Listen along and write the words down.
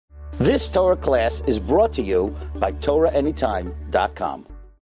This Torah class is brought to you by TorahAnytime.com.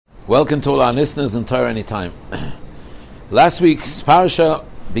 Welcome to all our listeners in Torah Anytime. Last week's parasha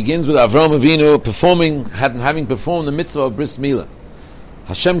begins with Avraham Avinu having performed the mitzvah of Bris Milah.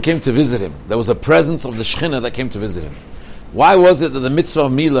 Hashem came to visit him. There was a presence of the Shekhinah that came to visit him. Why was it that the mitzvah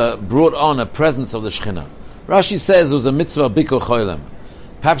of Milah brought on a presence of the Shekhinah? Rashi says it was a mitzvah of Bikur Choylem.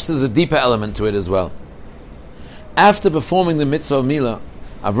 Perhaps there's a deeper element to it as well. After performing the mitzvah of Milah,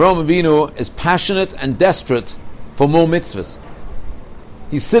 Avraham Avinu is passionate and desperate for more mitzvahs.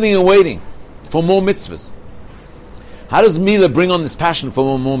 He's sitting and waiting for more mitzvahs. How does Milah bring on this passion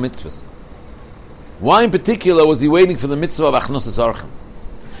for more mitzvahs? Why in particular was he waiting for the mitzvah of Achnosas Orchim?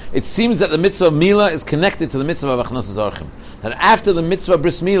 It seems that the mitzvah of Milah is connected to the mitzvah of Achnosas Orchim. And after the mitzvah of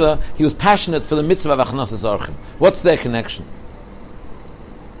Bris Milah, he was passionate for the mitzvah of Achnosas Orchim. What's their connection?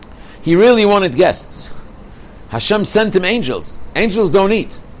 He really wanted guests. Hashem sent him angels. Angels don't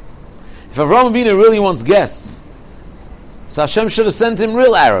eat. If Avraham Avinu really wants guests, so Hashem should have sent him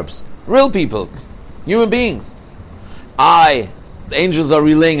real Arabs, real people, human beings. The angels are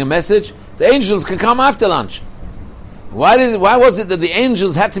relaying a message. The angels can come after lunch. Why was it that the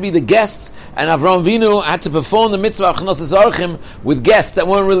angels had to be the guests and Avraham Avinu had to perform the mitzvah of Achnosas Orchim with guests that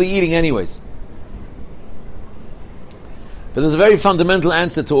weren't really eating anyways? But there's a very fundamental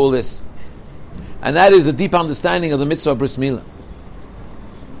answer to all this. And that is a deep understanding of the mitzvah of Bris Milah.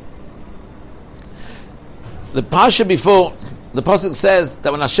 The parsha before, the pasuk says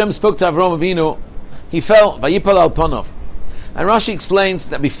that when Hashem spoke to Avraham Avinu, he fell, vayipal al panov. And Rashi explains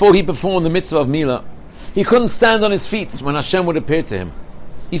that before he performed the mitzvah of Milah, he couldn't stand on his feet when Hashem would appear to him.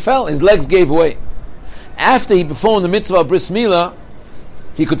 He fell, his legs gave way. After he performed the mitzvah of Bris Milah,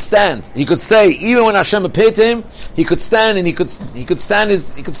 he could stand. He could stay. Even when Hashem appeared to him, he could stand and he could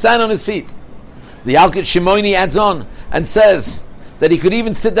stand on his feet. The Yalkut Shimoni adds on and says that he could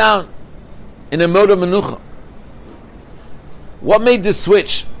even sit down in a mode of menucha. What made this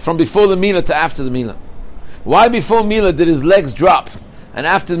switch from before the Milah to after the Milah? Why before Milah did his legs drop and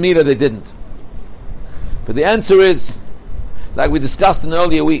after the Milah they didn't? But the answer is, like we discussed in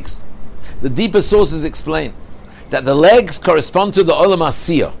earlier weeks, the deeper sources explain that the legs correspond to the Olam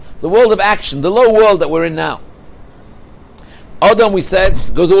Asiyah, the world of action, the low world that we're in now. Adam, we said,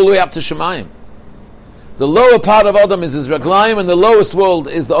 goes all the way up to Shemayim. The lower part of Adam is his Raglayim, and the lowest world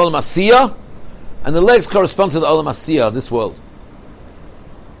is the Olam Asiyah, and the legs correspond to the Olam Asiyah, this world.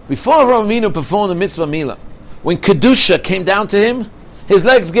 Before Avraham Avinu performed the mitzvah Milah, when Kedusha came down to him, his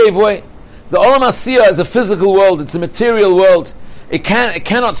legs gave way. The Olam Asiyah is a physical world, it's a material world. It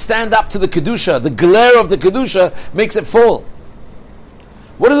cannot stand up to the Kedusha. The glare of the Kedusha makes it fall.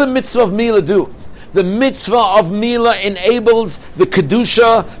 What does the mitzvah of Milah do? The mitzvah of Milah enables the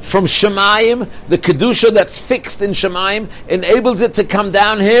Kedusha from Shemayim, the Kedusha that's fixed in Shemayim, enables it to come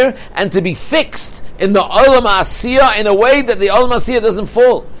down here and to be fixed in the Olam Asiyah in a way that the Olam Asiyah doesn't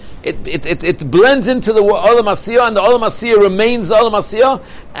fall. It blends into the Olam Asiyah, and the Olam Asiyah remains the Olam Asiyah,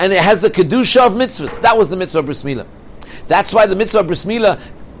 and it has the Kedusha of mitzvahs. That was the mitzvah of Bris Milah. That's why the mitzvah of Bris Milah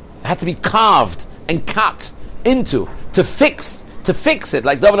had to be carved and cut into, to fix it.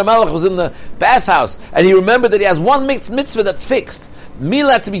 Like David HaMelech was in the bathhouse, and he remembered that he has one mitzvah that's fixed.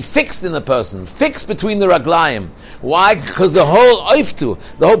 Milah had to be fixed in the person, fixed between the raglayim. Why? Because the whole oiftu,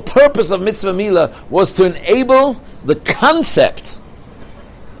 the whole purpose of mitzvah Milah was to enable the concept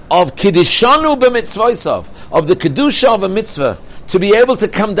of kiddishanu b'mitzvoisav, of the kedusha of a mitzvah, to be able to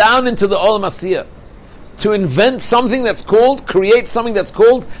come down into the Olam Asiyah, to invent something that's called, create something that's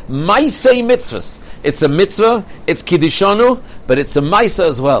called maisei mitzvahs. It's a mitzvah, it's kiddishanu, but it's a maisa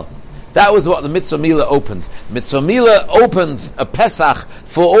as well. That was what the mitzvah Milah opened. Mitzvah Milah opened a Pesach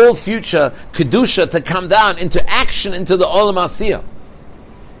for all future kedusha to come down into action into the Olam Asiyah.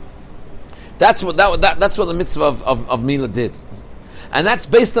 That's what the mitzvah of Milah did. And that's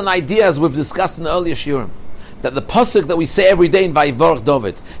based on ideas we've discussed in the earlier shiurim. That the pasuk that we say every day in Vayivorach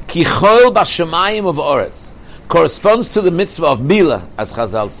David, Ki chol b'shamayim of Oretz, corresponds to the mitzvah of Milah, as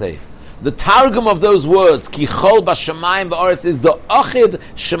Chazal say. The targum of those words, Ki chol b'shamayim v'oretz, is the achid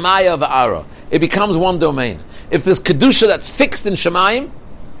shemaya v'ara. It becomes one domain. If there's kedusha that's fixed in Shemayim,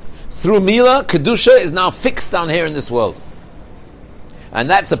 through Milah, kedusha is now fixed down here in this world. And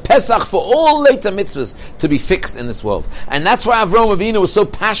that's a Pesach for all later mitzvahs to be fixed in this world. And that's why Avraham Avinu was so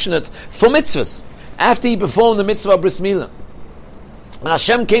passionate for mitzvahs after he performed the mitzvah of Bris Milah. And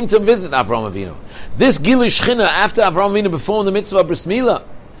Hashem came to visit Avraham Avinu. This Gilui Shechina, after Avraham Avinu performed the mitzvah of Bris Milah,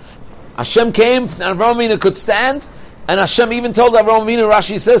 Hashem came and Avraham Avinu could stand, and Hashem even told Avraham Avinu,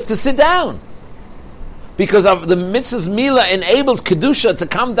 Rashi says, to sit down. Because of the mitzvah's Mila enables Kedusha to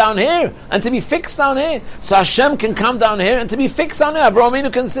come down here and to be fixed down here. So Hashem can come down here and to be fixed down here. Avraham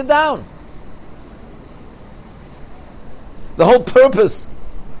Avinu can sit down. The whole purpose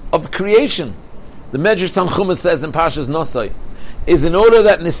of the creation, the Medrash Tanchuma says in Parshas Nosai, is in order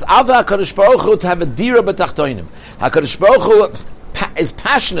that Nis'ava HaKadosh Baruch Hu to have a dira b'tachtoinim. HaKadosh Baruch Hu is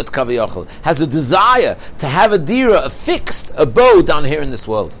passionate, Kaviyachal, has a desire to have a dira, a fixed abode down here in this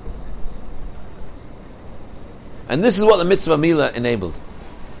world. And this is what the mitzvah Mila enabled.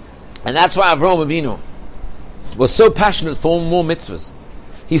 And that's why Avraham Avinu was so passionate for more mitzvahs.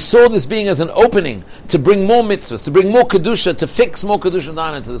 He saw this being as an opening to bring more mitzvahs, to bring more Kedusha, to fix more Kedusha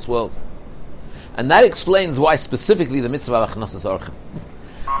down into this world. And that explains why specifically the mitzvah of Achnasas Orchim.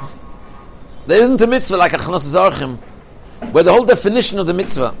 There isn't a mitzvah like Achnasas Orchim where the whole definition of the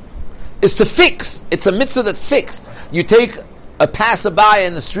mitzvah is to fix. It's a mitzvah that's fixed. You take a passerby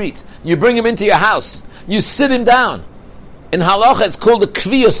in the street, you bring him into your house, you sit him down. In halacha, it's called a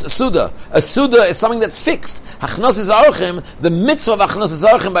kviyus suda. A suda is something that's fixed. Achnasas Orchim, the mitzvah of Achnasas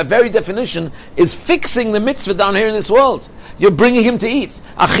Orchim, by very definition, is fixing the mitzvah down here in this world. You're bringing him to eat.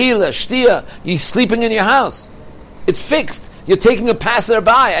 Achila, shtia, you're sleeping in your house. It's fixed. You're taking a passerby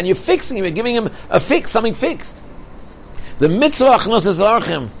and you're fixing him. You're giving him a fix, something fixed. The mitzvah of Achnasas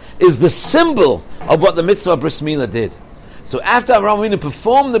Orchim is the symbol of what the mitzvah of Bris Milah did. So after Avraham Avinu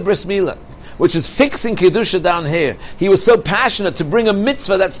performed the Bris Milah, which is fixing Kedusha down here, he was so passionate to bring a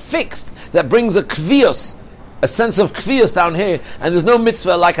mitzvah that's fixed, that brings a kviyos, a sense of kviyos down here, and there's no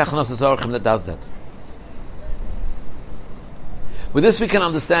mitzvah like Achnasas Orchim that does that. With this we can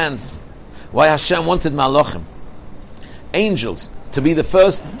understand why Hashem wanted Malachim, angels, to be the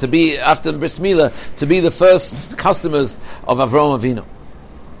first, to be, after Bris Milah, to be the first customers of Avraham Avinu.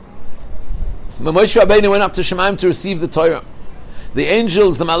 When Moshe Rabbeinu went up to Shemaim to receive the Torah, the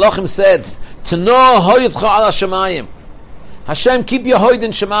angels, the Malachim said, Tano hoyetcha ala Shemayim. Hashem, keep your hoyd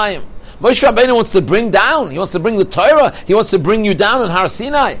in Shemayim. Moshe Rabbeinu wants to bring down, he wants to bring the Torah, he wants to bring you down in Har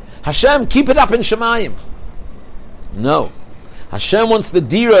Sinai. Hashem, keep it up in Shemayim. No. Hashem wants the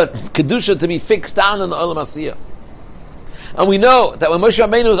Dira, Kedusha, to be fixed down in the Olam Asiyah. And we know that when Moshe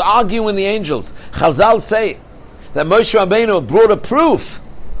Rabbeinu was arguing with the angels, Chazal say that Moshe Rabbeinu brought a proof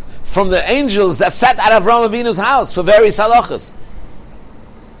from the angels that sat at Avraham Avinu's house for various halachas.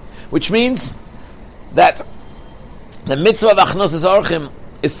 Which means that the mitzvah of Achnasas Orchim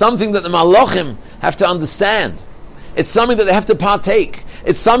is something that the Malachim have to understand. It's something that they have to partake.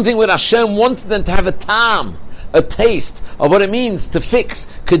 It's something where Hashem wanted them to have a tam, a taste of what it means to fix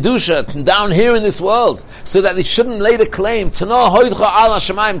Kedusha down here in this world, so that they shouldn't later claim, Tano hoydcha ala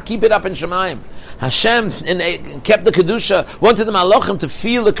Shemayim, keep it up in Shemayim. Hashem kept the Kedusha, wanted the Malachim to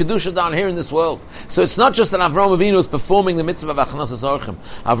feel the Kedusha down here in this world. So it's not just that Avraham Avinu is performing the mitzvah of Achnasas Orchim.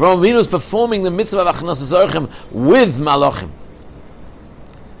 Avraham Avinu is performing the mitzvah of Achnasas Orchim with Malachim.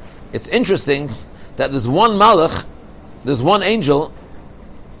 It's interesting that there's one Malach, there's one angel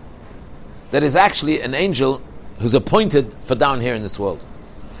that is actually an angel who's appointed for down here in this world.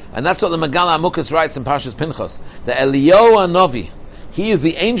 And that's what the Megala Amukas writes in Parshas Pinchas. The Eliyahu Hanavi, he is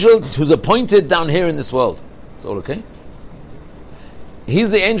the angel who's appointed down here in this world. It's all okay? He's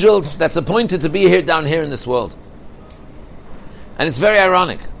the angel that's appointed to be here down here in this world. And it's very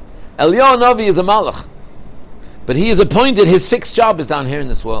ironic. Eliyahu Hanavi is a Malach, but he is appointed, his fixed job is down here in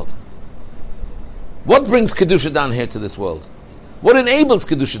this world. What brings Kedusha down here to this world? What enables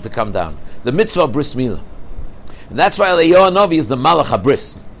Kedusha to come down? The mitzvah of Bris Milah. And that's why Eliyahu Hanavi is the Malach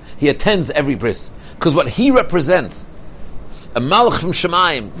HaBris. He attends every bris. Because what he represents, a Malach from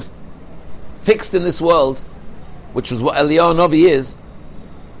Shemayim, fixed in this world, which is what Eliyahu Hanavi is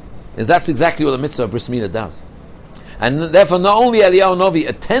that's exactly what the mitzvah of Bris Milah does. And therefore not only Eliyahu Hanavi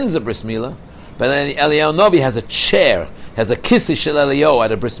attends a Bris Milah, but Eliyahu Hanavi has a chair, has a kisei shel Eliyahu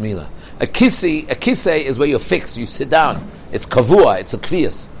at a Bris Milah. A kisei is where you're fixed, you sit down. It's kavua, it's a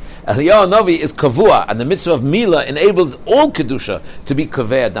kviyas. Eliyahu Hanavi is kavua, and the mitzvah of Milah enables all Kedusha to be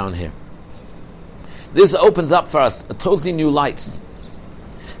kaveh down here. This opens up for us a totally new light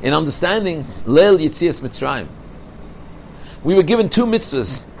in understanding Leil Yitzias Mitzrayim. We were given two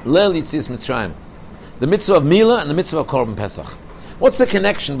mitzvahs, Leil Yitzias Mitzrayim. The mitzvah of Milah and the mitzvah of Korban Pesach. What's the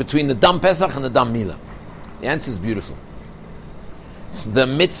connection between the Dam Pesach and the Dam Milah? The answer is beautiful. The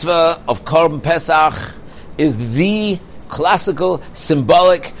mitzvah of Korban Pesach is the classical,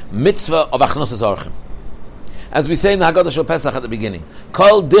 symbolic mitzvah of Achnasas Orchim. As we say in the Haggadah Shel Pesach at the beginning,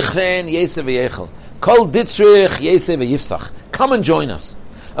 Kol dichven yeseh v'yechel, Kol ditzrich yeseh v'yifsach. Come and join us.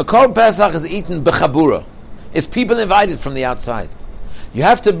 A Korban Pesach is eaten b'chabura. It's people invited from the outside. You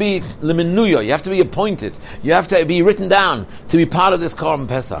have to be leminuya. You have to be appointed. You have to be written down to be part of this Korban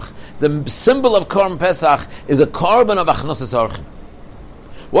Pesach. The symbol of Korban Pesach is a Korban of Achnosas Orchim.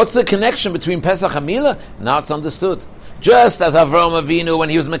 What's the connection between Pesach and Mila? Now it's understood. Just as Avraham Avinu, when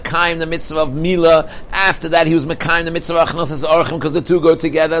he was Mekayim the mitzvah of Mila, after that he was Mekayim the mitzvah of Achnosas Orchim, because the two go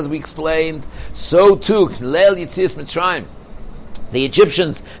together, as we explained. So too, Leil Yitzias Mitzrayim. The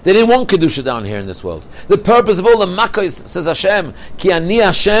Egyptians, they didn't want Kedusha down here in this world. The purpose of all the Makkos, says Hashem, Ki ani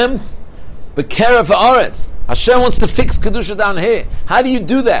Hashem, B'kerev ha'aretz. Hashem wants to fix Kedusha down here. How do you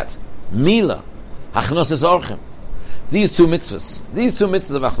do that? Mila, Achnosas Orchim. These two mitzvahs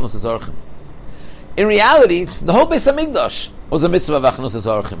of Achnosas Orchim. In reality, the whole Beis HaMikdash was a mitzvah of Achnosas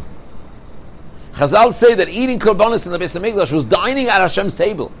Orchim. Chazal say that eating korbanos in the Beis HaMikdash was dining at Hashem's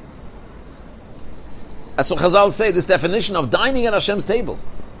table. That's what Chazal say, this definition of dining at Hashem's table.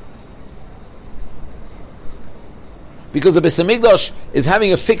 Because the Beis HaMikdash is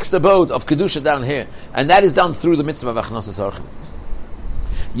having a fixed abode of Kedusha down here, and that is done through the mitzvah of Achnosas Orchim.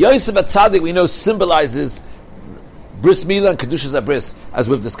 Yosef HaTzadik, we know, symbolizes Bris Mila and Kedushas HaBris, as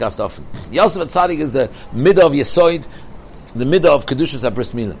we've discussed often. Yosef HaTzadik is the midah of Yesoid, the midah of Kedushas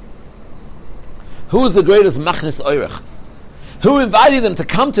HaBris Mila. Who is the greatest Machnis Oirech? Who invited them to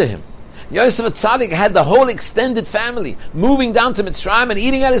come to him? Yosef HaTzadik had the whole extended family moving down to Mitzrayim and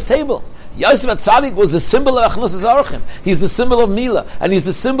eating at his table. Yosef HaTzadik was the symbol of Achnosas Orchim. He's the symbol of Mila, and he's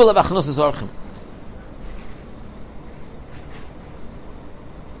the symbol of Achnosas Orchim.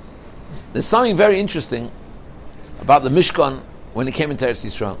 There's something very interesting about the Mishkan when it came into Eretz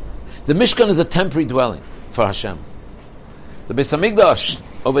Yisrael. The Mishkan is a temporary dwelling for Hashem. The Beis HaMikdash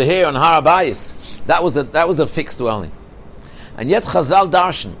over here on Har HaBayis, that was the fixed dwelling. And yet Chazal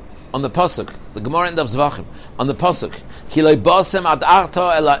darshan on the pasuk, the Gemara end of Zvachim, on the pasuk, Ki lo basem ad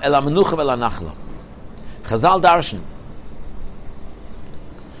arta el menucha vel nachla. Chazal darshan,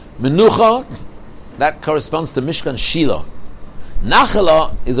 menucha, that corresponds to Mishkan Shiloh.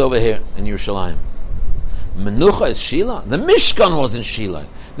 Nachla is over here in Yerushalayim. Menucha is Shiloh. The Mishkan was in Shiloh.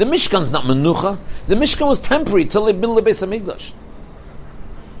 The Mishkan's not Menucha. The Mishkan was temporary till they built the Beis HaMikdash.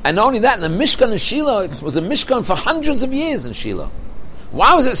 And not only that, the Mishkan in Shiloh was a Mishkan for hundreds of years in Shiloh.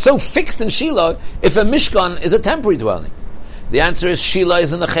 Why was it so fixed in Shiloh if a Mishkan is a temporary dwelling? The answer is Shiloh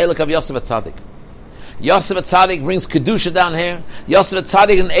is in the Chelek of Yosef HaTzadik. Yosef HaTzadik brings Kedusha down here. Yosef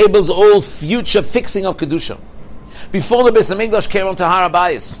HaTzadik enables all future fixing of Kedusha. Before the Beis HaMikdash came onto Har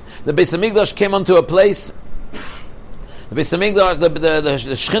HaBayis, the Beis HaMikdash came onto a place. The Beis HaMikdash,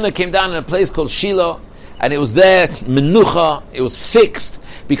 the Shechina came down in a place called Shiloh, and it was there, Menucha, it was fixed,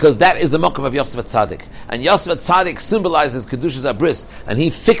 because that is the Mokum of Yosef HaTzadik. And Yosef HaTzadik symbolizes Kedushas HaBris, and he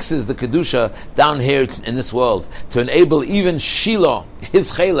fixes the Kedusha down here in this world, to enable even Shiloh,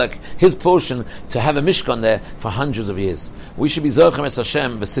 his Chelek, his portion, to have a Mishkan there for hundreds of years. We should be Zorchem Etz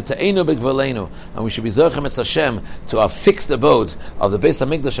Hashem, V'sita'enu b'gvaleinu, and we should be Zorchem Etz Hashem to our fixed abode of the Beis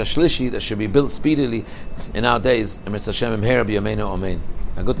HaMikdash HaShlishi that should be built speedily in our days. And Etz Hashem Imher B'yameinu Amen.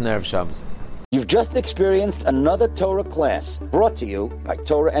 A good Erev Shabbos. You've just experienced another Torah class brought to you by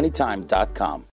TorahAnytime.com.